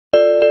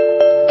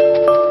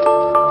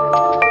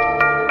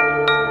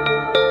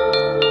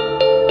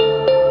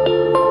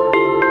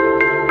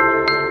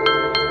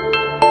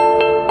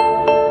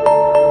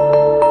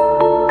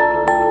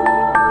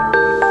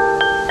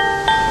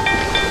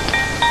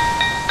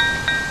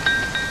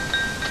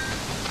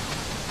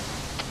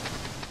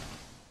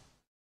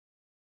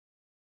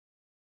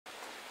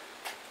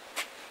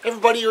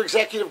Everybody, your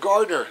executive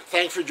gardener.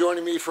 Thanks for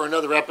joining me for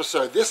another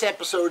episode. This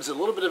episode is a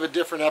little bit of a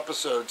different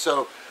episode,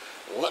 so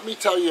let me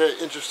tell you an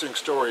interesting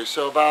story.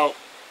 So about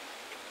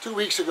 2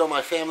 weeks ago,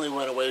 my family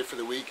went away for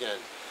the weekend,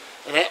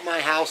 and at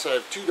my house I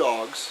have 2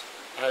 dogs,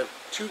 I have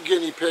 2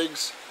 guinea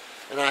pigs,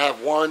 and I have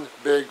 1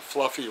 big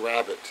fluffy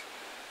rabbit.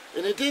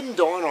 And it didn't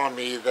dawn on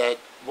me that,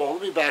 well,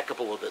 let me back up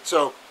a little bit.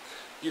 So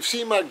you've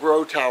seen my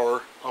grow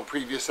tower on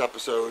previous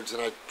episodes,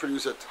 and I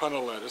produce a ton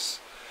of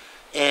lettuce,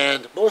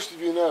 and most of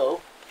you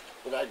know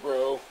that I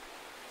grow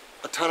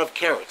a ton of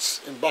carrots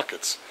in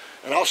buckets,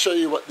 and I'll show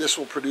you what this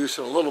will produce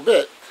in a little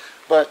bit.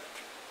 But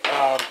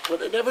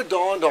what it never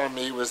dawned on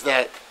me was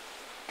that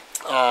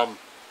I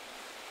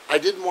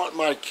didn't want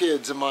my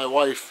kids and my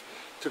wife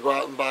to go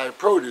out and buy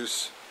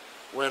produce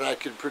when I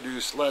could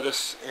produce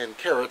lettuce and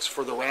carrots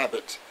for the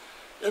rabbit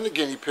and the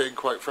guinea pig,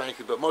 quite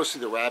frankly, but mostly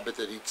the rabbit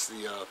that eats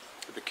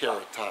the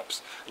carrot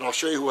tops. And I'll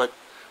show you what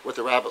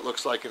the rabbit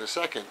looks like in a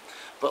second.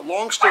 But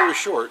long story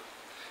short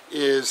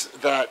is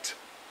that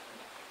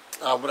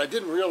what I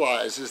didn't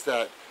realize is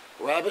that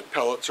rabbit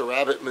pellets or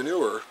rabbit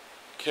manure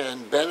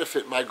can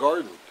benefit my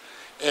garden.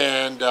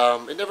 And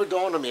it never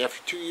dawned on me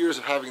after 2 years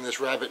of having this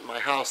rabbit in my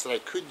house that I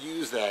could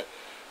use that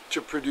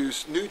to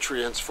produce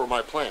nutrients for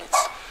my plants.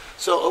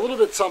 So a little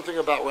bit something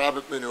about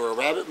rabbit manure.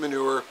 Rabbit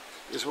manure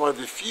is one of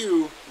the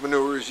few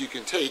manures you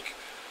can take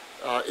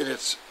in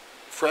its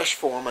fresh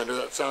form. I know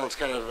that sounds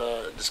kind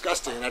of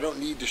disgusting, and I don't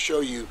need to show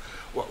you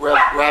what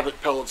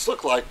rabbit pellets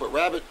look like, but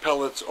rabbit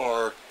pellets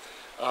are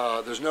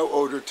there's no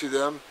odor to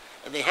them,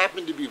 and they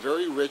happen to be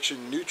very rich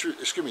in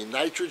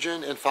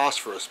nitrogen and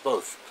phosphorus,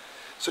 both.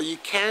 So you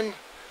can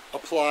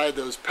apply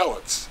those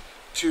pellets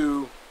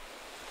to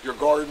your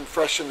garden,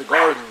 fresh in the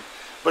garden,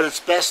 but it's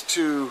best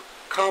to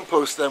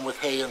compost them with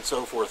hay and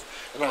so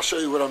forth. And I'll show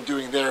you what I'm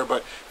doing there.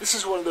 But this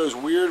is one of those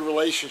weird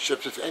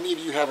relationships, if any of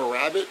you have a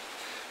rabbit,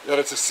 that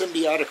it's a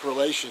symbiotic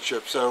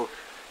relationship. So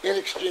in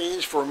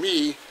exchange for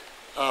me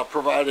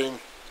providing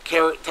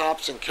carrot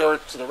tops and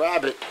carrots to the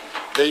rabbit,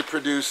 they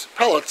produce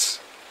pellets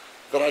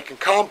that I can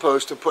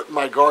compost and put in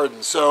my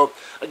garden. So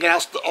again,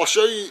 I'll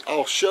show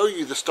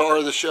you the star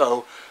of the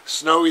show,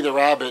 Snowy the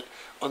rabbit,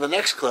 on the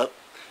next clip,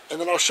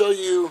 and then I'll show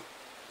you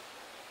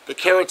the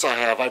carrots I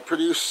have. I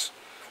produce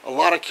a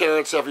lot of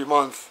carrots every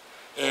month,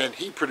 and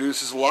he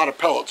produces a lot of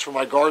pellets for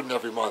my garden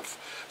every month.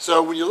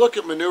 So when you look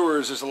at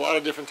manures, there's a lot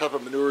of different type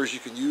of manures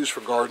you can use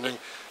for gardening.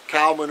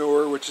 Cow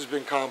manure, which has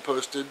been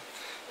composted,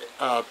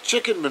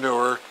 chicken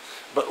manure,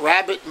 but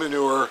rabbit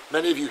manure,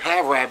 many of you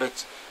have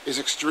rabbits, is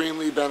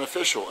extremely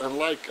beneficial. And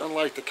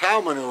unlike the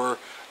cow manure,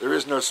 there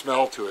is no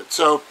smell to it.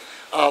 So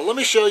let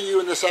me show you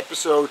in this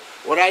episode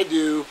what I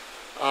do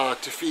to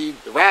feed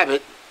the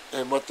rabbit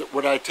and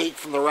what I take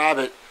from the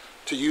rabbit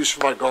to use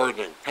for my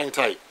gardening. Hang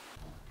tight.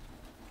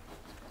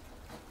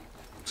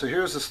 So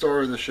here's the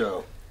star of the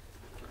show,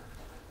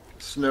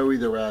 Snowy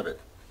the rabbit.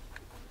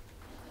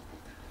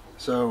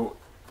 So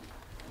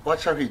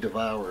watch how he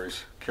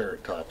devours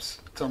carrot tops.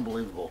 It's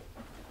unbelievable.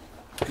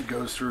 He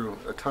goes through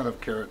a ton of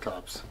carrot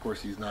tops. Of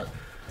course, he's not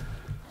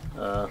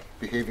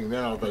behaving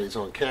now that he's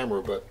on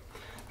camera, but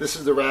this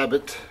is the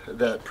rabbit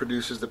that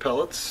produces the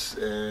pellets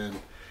and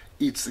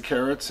eats the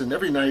carrots. And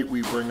every night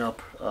we bring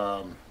up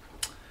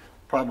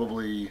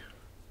probably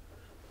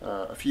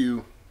a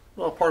few,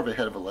 well, part of a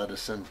head of a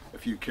lettuce and a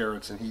few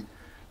carrots, and he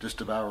just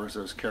devours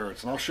those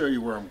carrots. And I'll show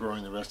you where I'm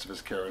growing the rest of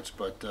his carrots,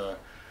 but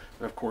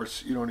and of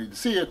course you don't need to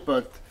see it,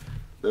 but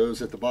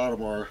those at the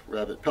bottom are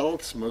rabbit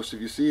pellets, most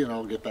of you see, and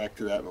I'll get back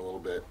to that in a little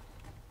bit.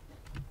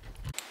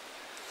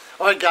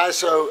 Alright guys,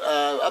 so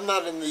I'm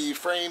not in the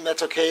frame,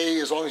 that's okay,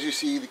 as long as you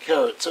see the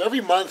carrot. So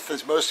every month,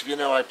 as most of you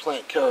know, I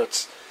plant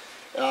carrots,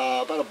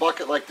 about a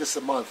bucket like this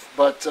a month.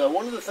 But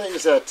one of the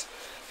things that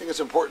I think is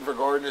important for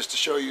gardeners to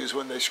show you is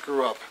when they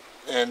screw up.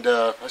 And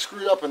I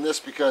screwed up in this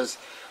because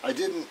I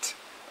didn't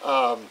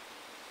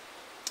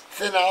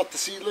thin out the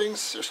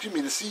seedlings,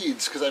 the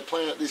seeds, because I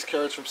planted these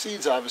carrots from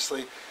seeds,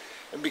 obviously.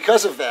 And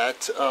because of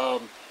that,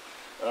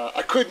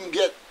 I couldn't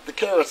get the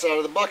carrots out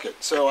of the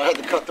bucket, so I had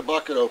to cut the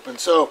bucket open.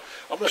 So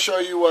I'm going to show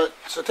you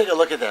so take a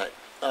look at that.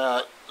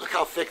 Look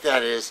how thick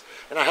that is.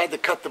 And I had to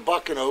cut the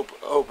bucket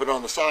open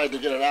on the side to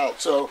get it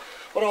out. So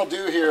what I'll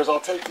do here is I'll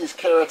take these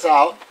carrots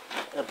out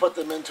and put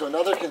them into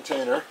another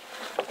container.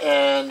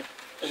 And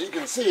as you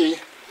can see,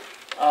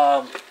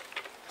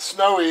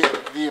 Snowy,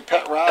 the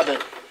pet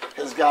rabbit,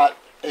 has got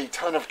a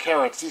ton of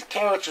carrots. These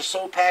carrots are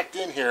so packed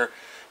in here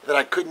that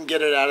I couldn't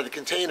get it out of the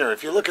container.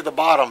 If you look at the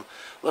bottom,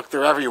 look,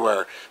 they're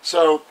everywhere.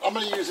 So I'm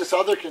going to use this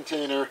other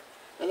container,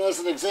 and as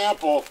an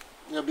example,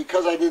 you know,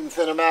 because I didn't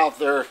thin them out,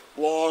 they're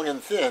long and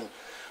thin.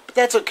 But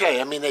that's okay.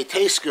 I mean, they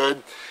taste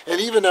good,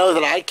 and even though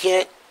that I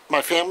can't,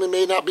 my family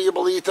may not be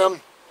able to eat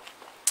them,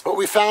 what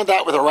we found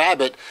out with a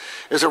rabbit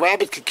is a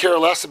rabbit could care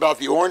less about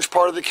the orange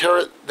part of the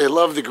carrot. They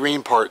love the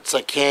green part. It's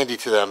like candy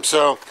to them.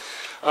 So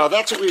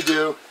that's what we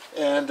do.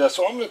 And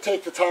so I'm going to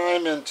take the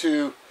time and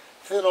to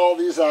thin all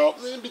these out.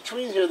 And in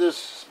between here,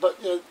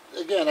 but you know,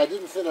 again, I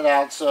didn't thin it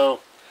out, so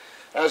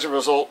as a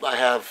result, I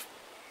have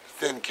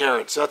thin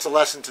carrots. So that's a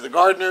lesson to the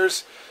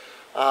gardeners.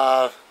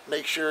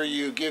 make sure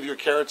you give your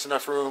carrots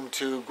enough room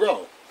to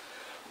grow.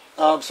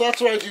 So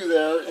that's what I do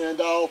there,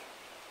 and I'll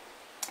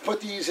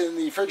put these in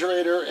the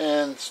refrigerator,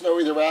 and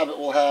Snowy the rabbit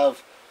will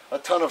have a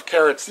ton of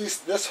carrots.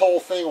 This whole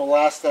thing will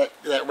last that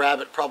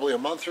rabbit probably a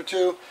month or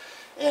two,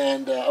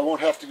 and I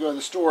won't have to go to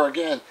the store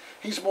again.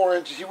 He's more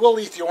into, he will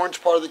eat the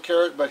orange part of the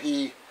carrot, but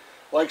he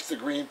likes the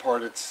green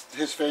part. It's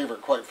his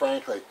favorite, quite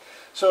frankly.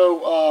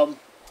 So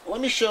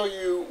let me show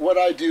you what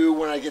I do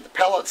when I get the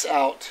pellets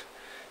out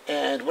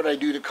and what I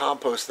do to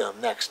compost them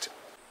next.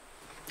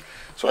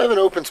 So I have an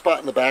open spot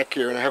in the back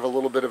here, and I have a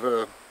little bit of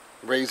a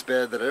raised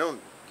bed that I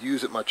don't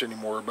use it much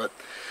anymore, but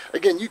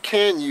again, you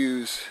can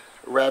use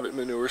rabbit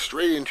manure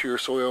straight into your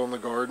soil in the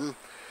garden.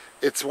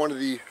 It's one of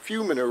the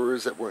few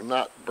manures that will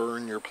not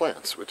burn your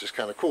plants, which is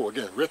kind of cool.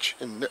 Again, rich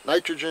in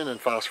nitrogen and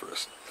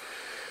phosphorus.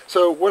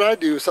 So what I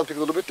do is something a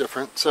little bit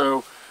different.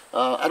 So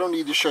I don't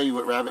need to show you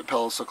what rabbit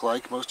pellets look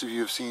like. Most of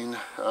you have seen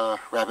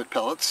rabbit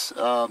pellets,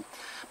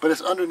 but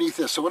it's underneath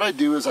this. So what I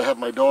do is I have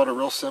my daughter,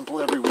 real simple,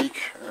 every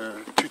week,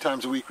 2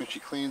 times a week when she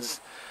cleans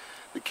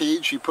the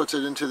cage, she puts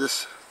it into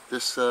this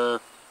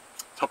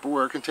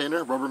Tupperware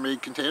container,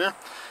 Rubbermaid container,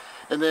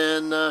 and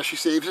then she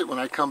saves it. When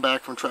I come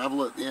back from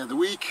travel at the end of the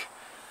week,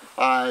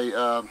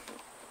 I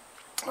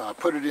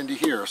put it into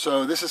here.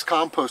 So this is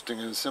composting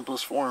in its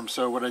simplest form.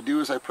 So what I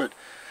do is I put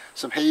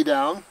some hay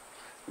down,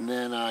 and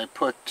then I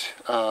put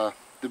the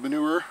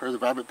manure or the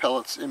rabbit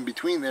pellets in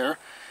between there,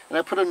 and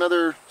I put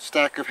another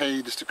stack of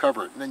hay just to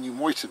cover it, and then you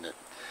moisten it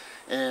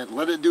and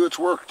let it do its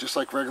work, just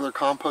like regular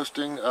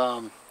composting.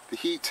 The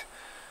heat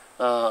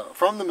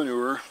from the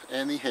manure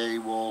and the hay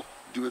will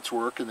do its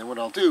work, and then what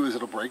I'll do is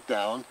it'll break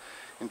down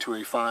into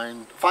a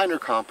finer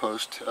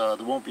compost. There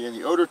won't be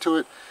any odor to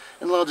it,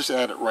 and I'll just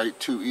add it right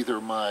to either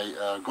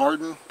my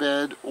garden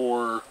bed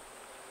or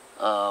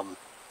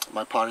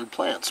my potted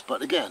plants.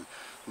 But again,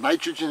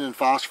 nitrogen and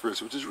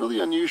phosphorus, which is really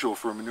unusual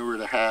for a manure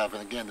to have,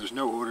 and again, there's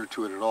no odor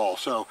to it at all.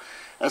 So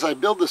as I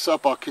build this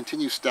up, I'll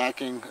continue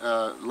stacking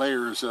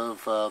layers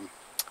of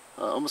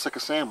almost like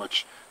a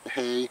sandwich, the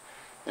hay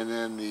and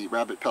then the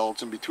rabbit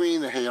pellets in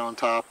between, the hay on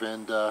top,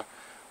 and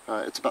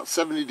it's about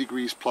 70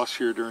 degrees plus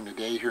here during the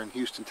day here in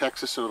Houston,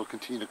 Texas, so it'll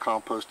continue to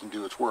compost and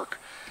do its work.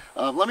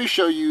 Let me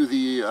show you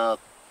the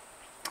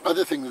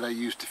other thing that I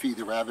use to feed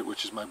the rabbit,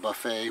 which is my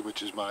buffet,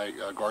 which is my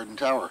garden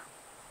tower.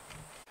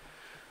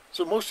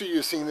 So most of you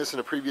have seen this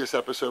in a previous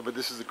episode, but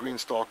this is the green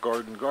stalk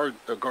garden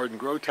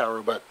grow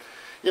tower. But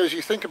you know, as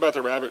you think about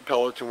the rabbit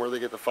pellets and where they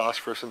get the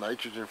phosphorus and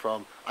nitrogen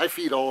from, I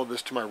feed all of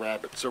this to my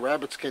rabbits. So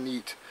rabbits can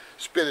eat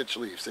spinach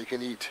leaves, they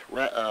can eat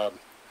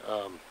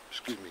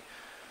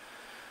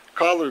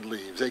collard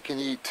leaves, they can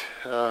eat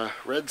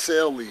red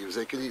sail leaves,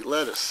 they can eat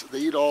lettuce. They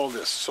eat all of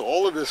this. So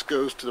all of this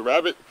goes to the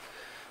rabbit,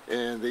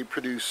 and they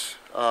produce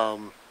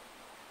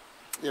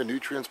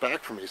nutrients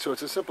back for me. So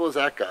it's as simple as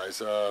that,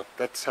 guys.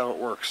 That's how it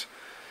works.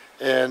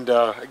 And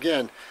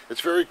again,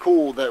 it's very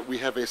cool that we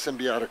have a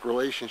symbiotic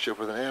relationship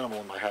with an animal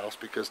in my house,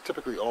 because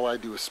typically all I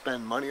do is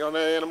spend money on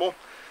that animal.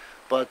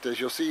 But as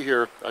you'll see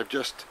here, I've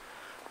just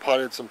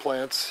potted some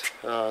plants.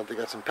 They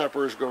got some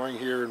peppers growing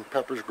here and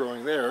peppers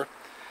growing there.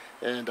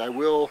 And I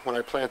will, when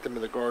I plant them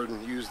in the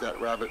garden, use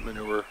that rabbit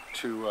manure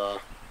to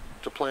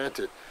plant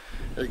it.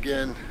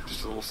 Again,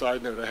 just a little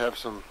side note, I have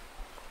some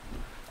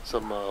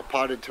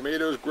potted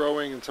tomatoes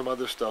growing and some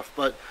other stuff.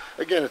 But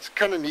again, it's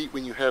kind of neat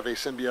when you have a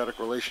symbiotic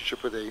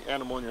relationship with an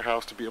animal in your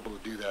house to be able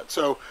to do that.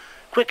 So,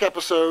 quick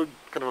episode,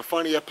 kind of a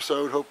funny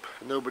episode. Hope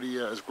nobody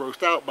is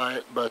grossed out by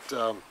it, but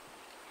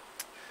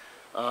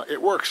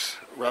it works.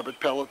 Rabbit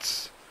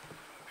pellets,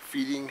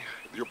 feeding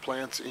your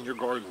plants in your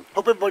garden.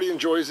 Hope everybody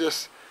enjoys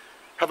this.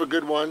 Have a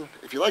good one.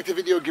 If you like the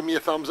video, give me a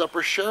thumbs up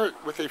or share it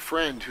with a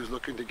friend who's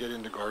looking to get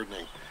into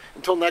gardening.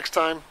 Until next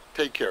time,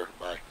 take care.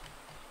 Bye.